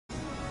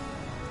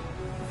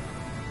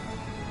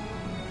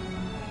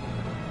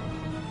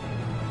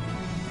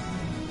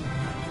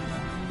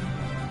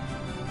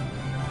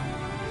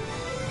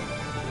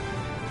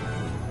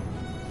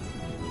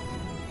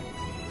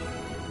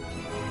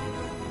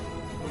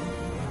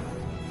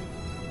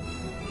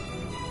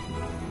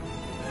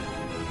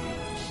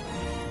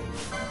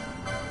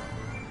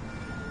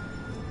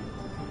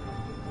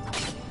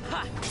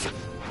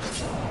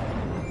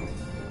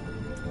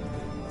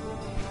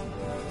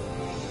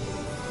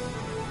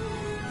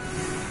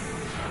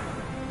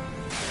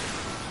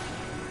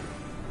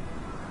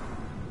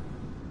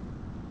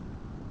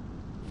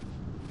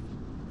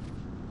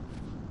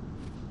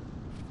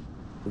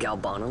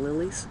Galbana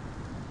lilies?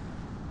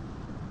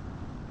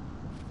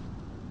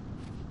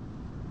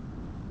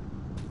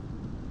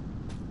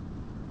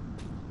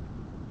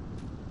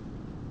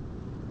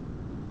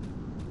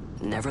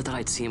 Never thought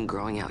I'd see him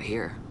growing out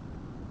here.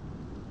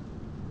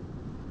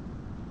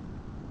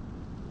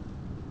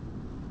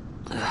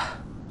 Ugh.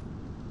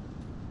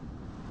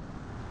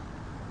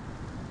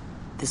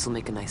 This'll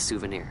make a nice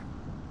souvenir.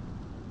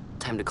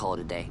 Time to call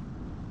it a day.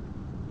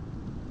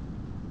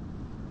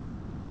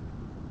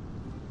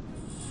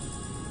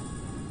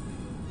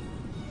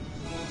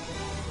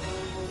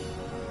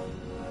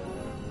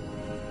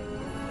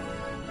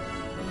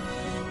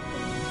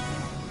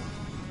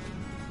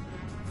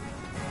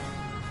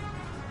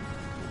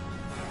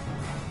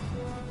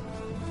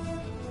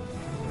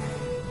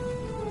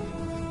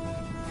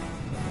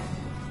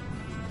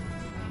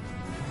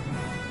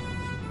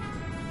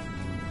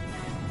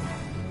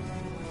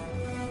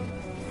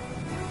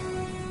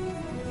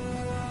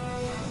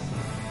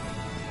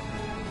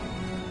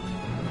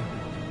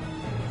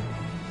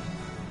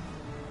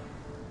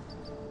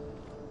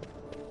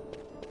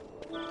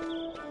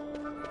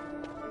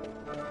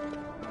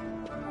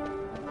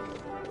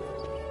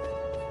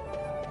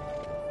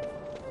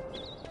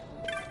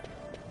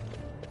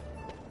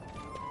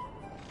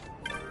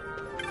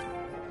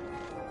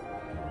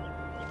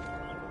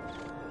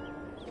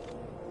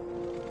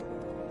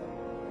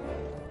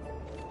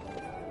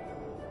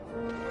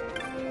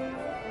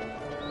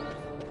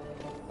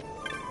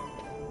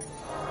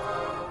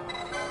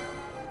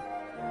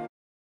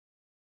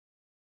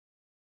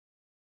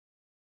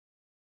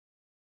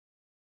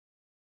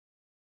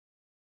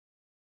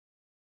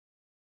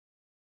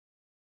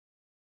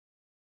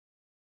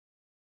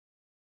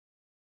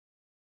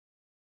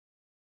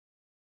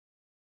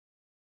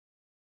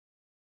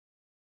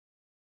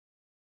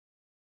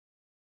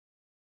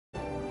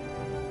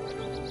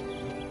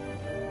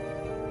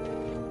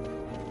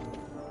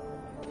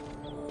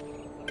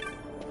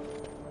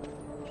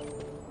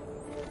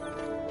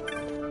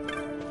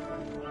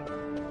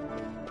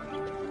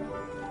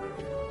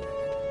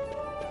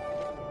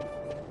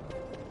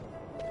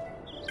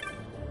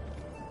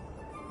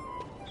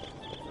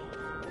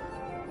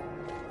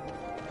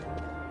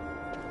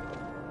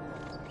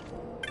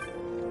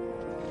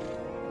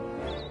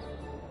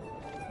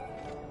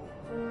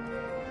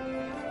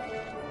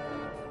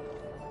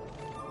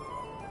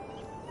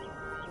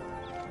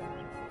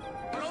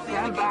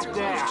 Stand back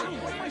there.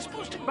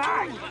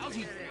 Back!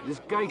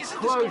 This gate's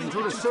closed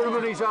until the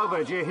ceremony's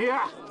over, do you hear?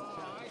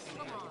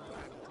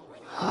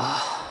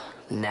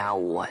 Now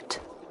what?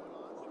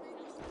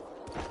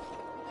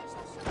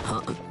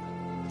 Huh?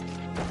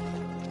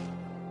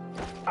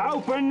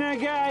 Open the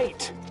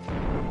gate!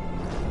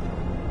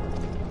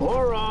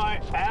 All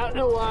right, out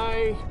the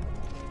way.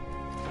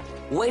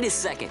 Wait a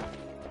second.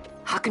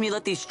 How come you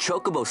let these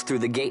chocobos through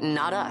the gate and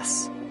not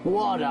us?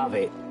 What of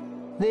it?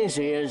 This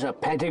here's a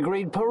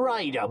pedigreed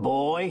parader,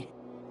 boy.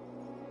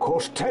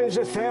 Cost tens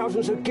of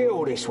thousands of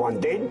gil, this one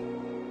did.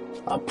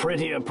 A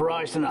prettier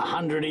price than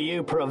 100 of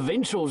you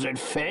provincials would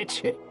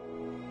fetch.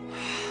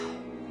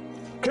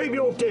 Keep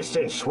your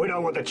distance. We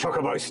don't want the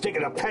chocobo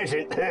sticking a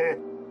peasant.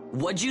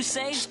 What'd you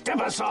say? Step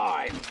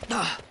aside.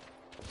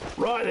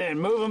 Right then,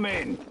 move them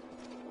in.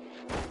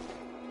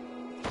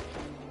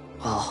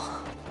 Well...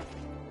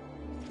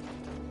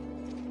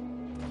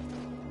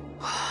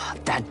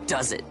 that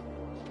does it.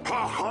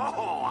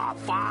 Oh, a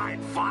fine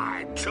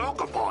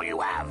chocobo you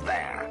have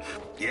there.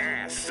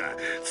 Yes,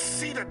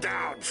 cedar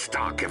down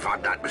stock, if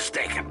I'm not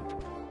mistaken.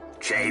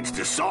 Change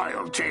the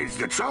soil, change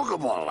the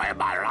chocobo,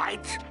 am I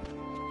right?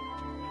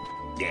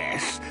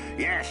 Yes,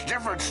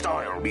 different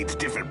soil means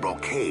different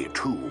bouquet,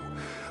 too.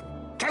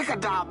 Take a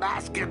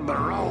Damascus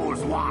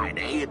Barreau's wine,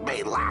 it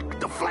may lack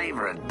the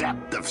flavor and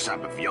depth of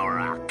some of your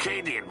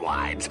Arcadian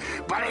wines,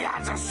 but it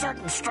has a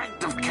certain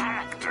strength of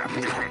character.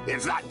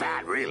 It's not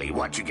bad, really,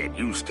 once you get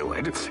used to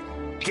it.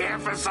 Care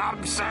for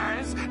some,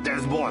 sirs?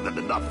 There's more than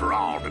enough for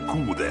all to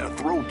cool their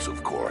throats,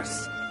 of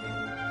course.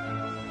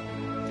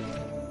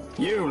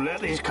 You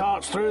let these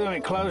carts through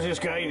and close this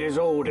gate as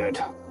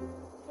ordered.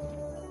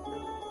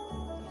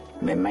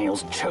 My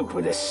mail's choked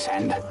with this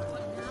sand.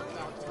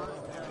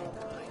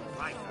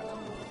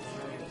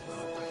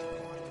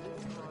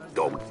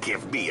 Don't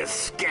give me a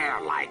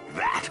scare like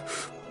that.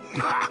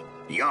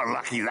 You're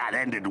lucky that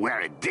ended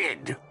where it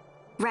did.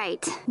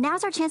 Right.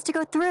 Now's our chance to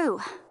go through.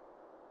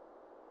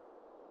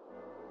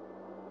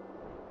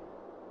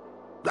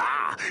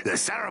 The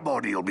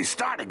ceremony will be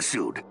starting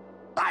soon.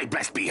 I'd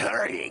best be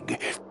hurrying.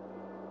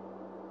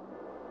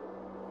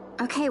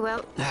 Okay,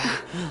 well...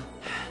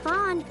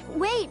 Vaughn,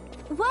 wait!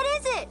 What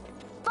is it?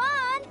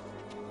 Vaughn!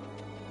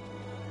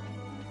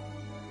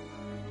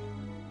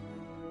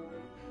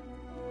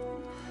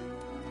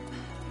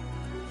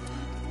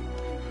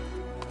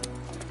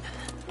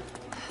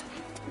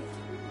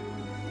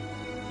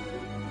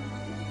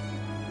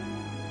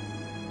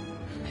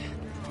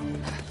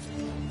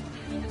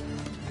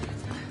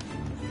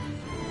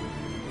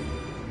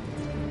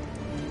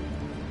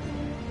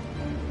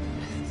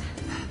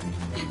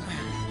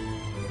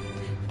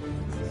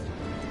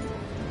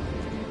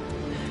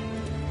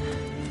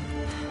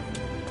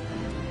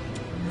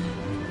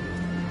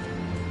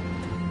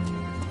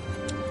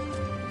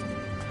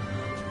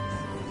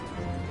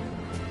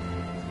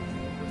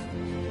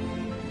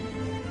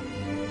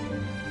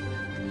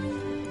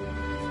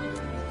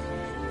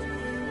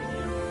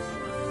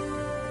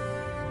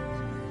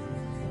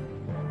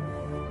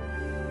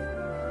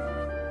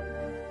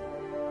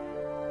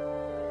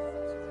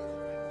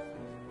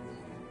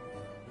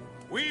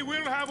 We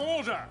will have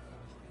order.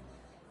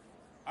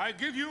 I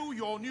give you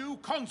your new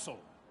consul,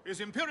 His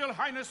Imperial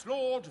Highness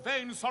Lord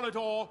Vane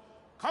Solidor,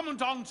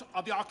 Commandant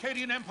of the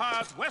Arcadian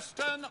Empire's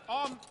Western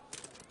Arm...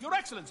 Your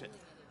Excellency.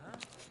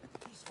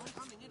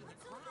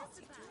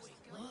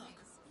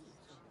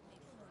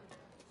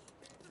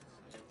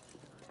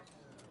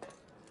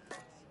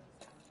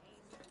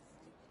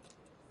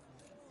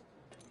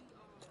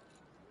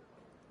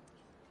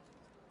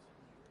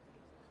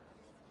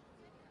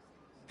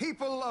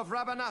 People of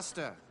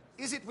Remastered,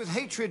 is it with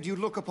hatred you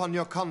look upon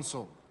your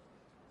consul?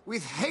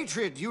 With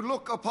hatred you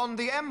look upon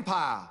the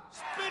Empire?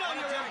 Spit on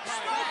your empire!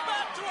 Go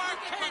back to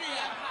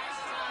Arcadia!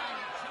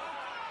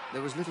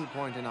 There was little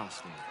point in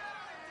asking.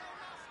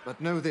 But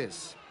know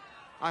this,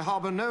 I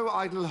harbor no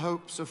idle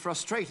hopes of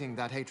frustrating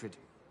that hatred.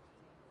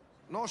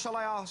 Nor shall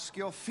I ask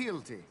your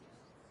fealty.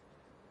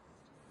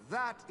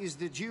 That is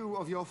the due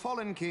of your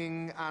fallen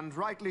king, and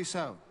rightly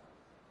so.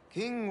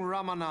 King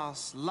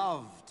Ramanas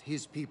loved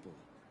his people,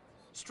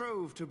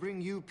 strove to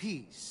bring you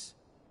peace.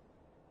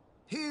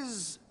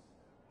 His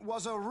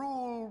was a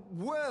rule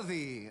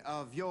worthy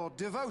of your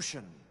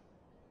devotion.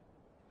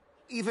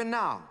 Even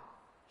now,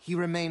 he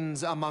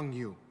remains among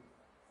you,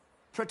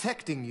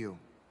 protecting you.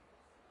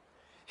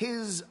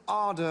 His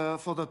ardor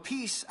for the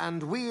peace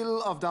and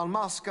weal of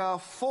Dalmasca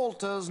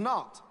falters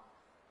not.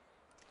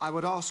 I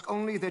would ask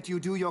only that you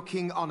do your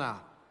king honor.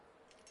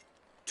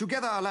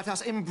 Together let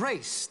us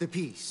embrace the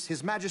peace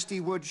His Majesty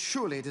would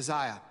surely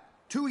desire.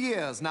 2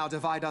 years now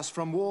divide us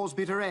from war's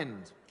bitter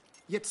end,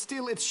 yet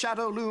still its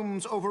shadow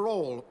looms over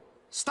all,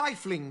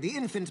 stifling the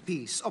infant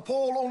peace a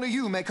pall only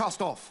you may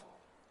cast off.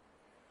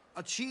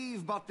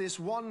 Achieve but this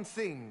one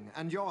thing,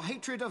 and your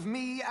hatred of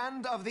me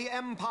and of the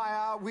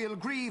Empire will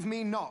grieve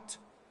me not.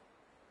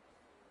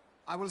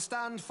 I will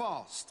stand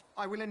fast.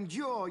 I will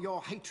endure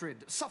your hatred,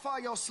 suffer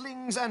your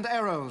slings and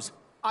arrows.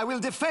 I will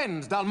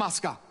defend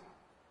Dalmasca.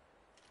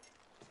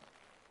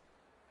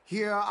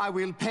 Here I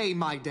will pay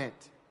my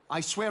debt.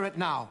 I swear it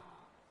now.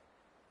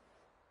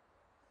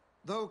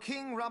 Though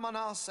King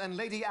Ramanas and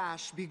Lady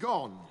Ash be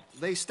gone,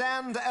 they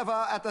stand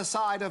ever at the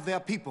side of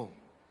their people.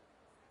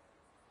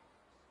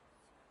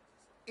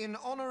 In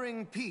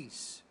honoring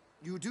peace,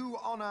 you do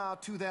honor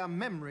to their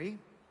memory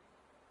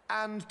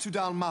and to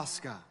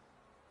Dalmasca.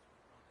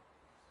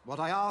 What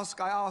I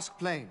ask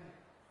plain.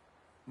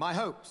 My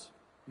hopes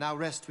now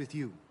rest with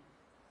you.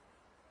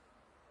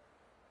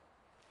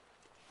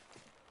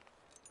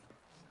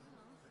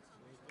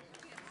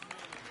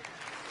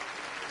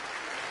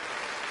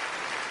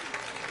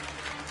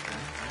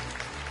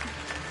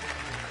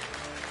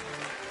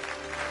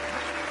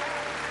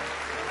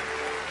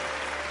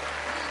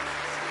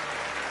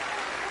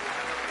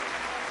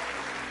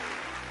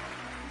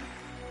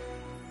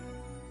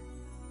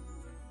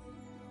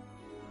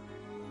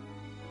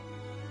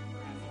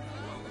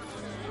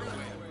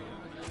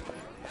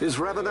 Is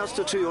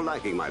Remastered to your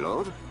liking, my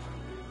lord?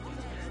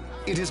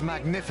 It is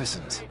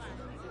magnificent.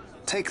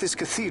 Take this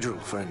cathedral,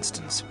 for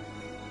instance.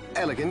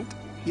 Elegant,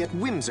 yet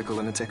whimsical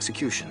in its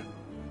execution.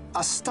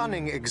 A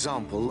stunning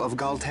example of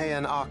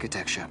Galtean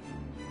architecture.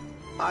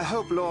 I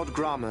hope Lord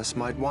Gramus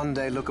might one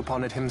day look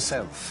upon it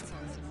himself.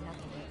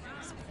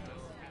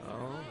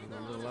 Oh,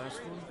 remember the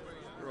last one?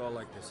 You're all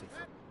like this.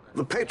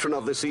 The patron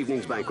of this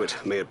evening's banquet,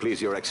 may it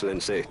please your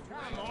excellency.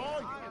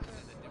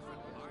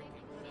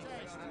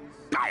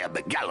 I am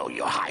Miguelo,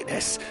 your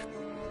highness.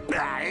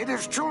 It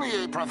is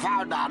truly a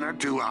profound honor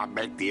to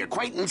make the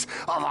acquaintance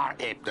of our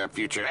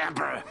future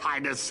emperor,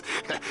 highness.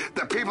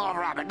 The people of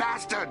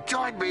Remastered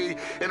join me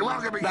in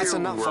welcoming you. That's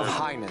enough of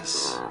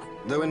highness.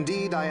 Though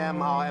indeed I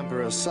am our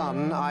emperor's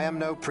son, I am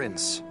no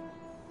prince.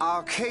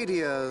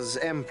 Arcadia's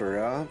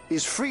emperor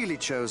is freely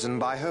chosen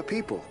by her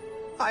people.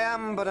 I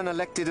am but an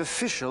elected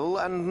official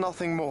and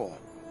nothing more.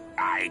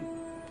 I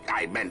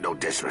meant no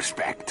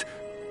disrespect.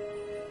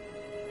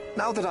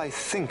 Now that I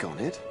think on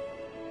it,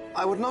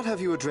 I would not have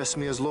you address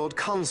me as Lord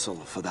Consul,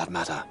 for that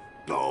matter.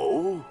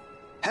 No?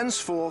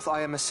 Henceforth,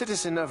 I am a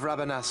citizen of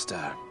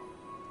Remastered.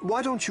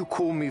 Why don't you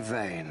call me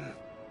Vane?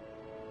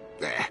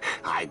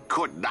 I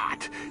could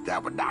not.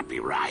 That would not be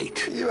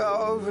right. You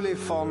are overly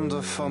fond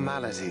of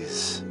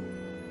formalities.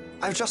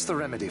 I've just the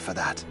remedy for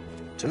that.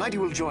 Tonight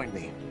you will join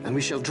me, and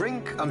we shall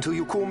drink until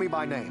you call me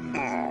by name.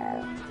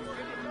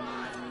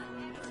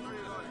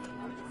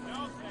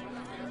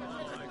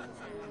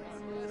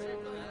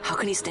 How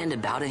can he stand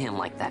about to him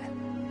like that?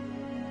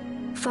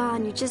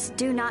 Fawn, you just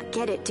do not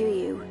get it, do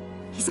you?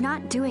 He's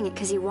not doing it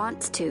because he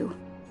wants to.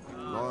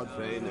 Lord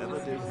Vane never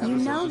did. You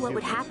know what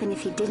would happen if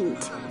he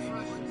didn't.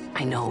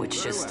 I know,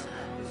 it's just...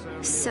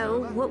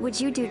 So, what would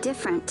you do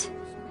different?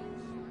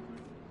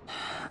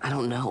 I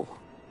don't know.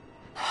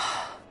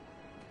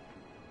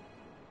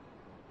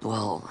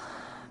 Well...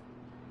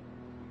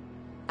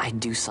 I'd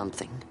do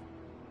something.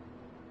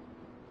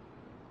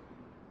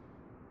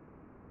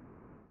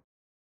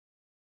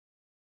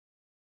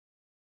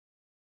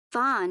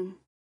 Vaughn.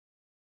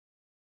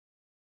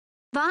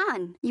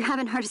 Vaughn! You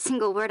haven't heard a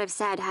single word I've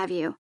said, have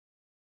you?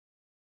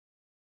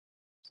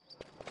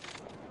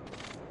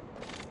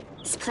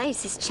 This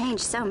place has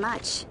changed so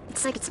much.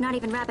 It's like it's not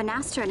even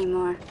Remastered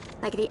anymore.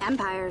 Like the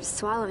Empire's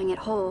swallowing it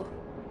whole.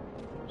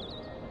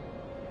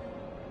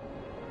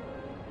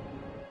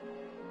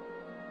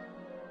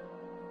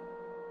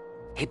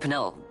 Hey,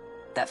 Penelo,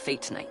 that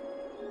fete tonight.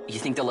 You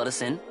think they'll let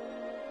us in?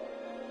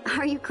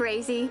 Are you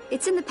crazy?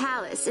 It's in the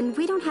palace, and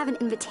we don't have an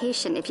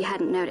invitation if you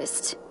hadn't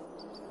noticed.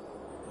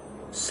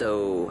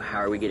 So, how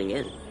are we getting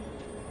in?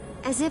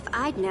 As if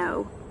I'd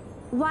know.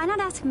 Why not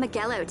ask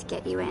Miguelo to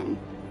get you in?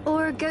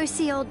 Or go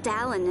see old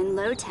Dallin in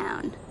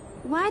Lowtown?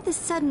 Why the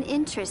sudden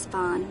interest,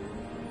 Vaughn?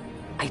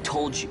 I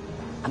told you,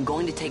 I'm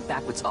going to take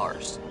back what's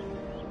ours.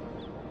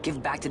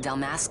 Give back to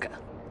Dalmasca.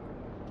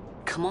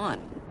 Come on,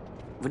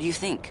 what do you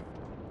think?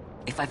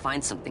 If I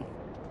find something,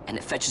 and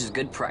it fetches a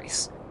good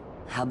price,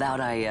 how about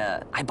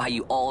I buy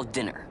you all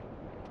dinner?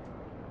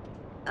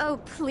 Oh,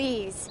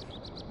 please.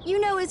 You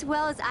know as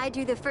well as I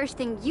do the first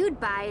thing you'd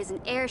buy is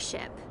an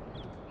airship.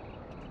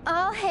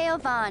 All hail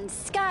Vaughn,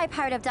 Sky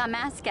Pirate of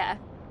Dalmasca.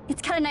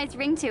 It's got a nice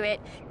ring to it.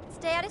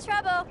 Stay out of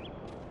trouble.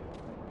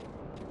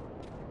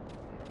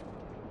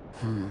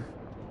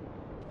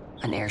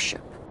 An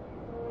airship.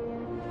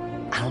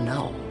 I don't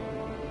know.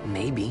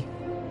 Maybe,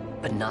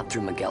 but not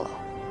through Miguelo.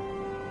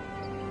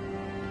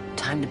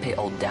 Time to pay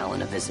old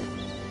Dallin a visit.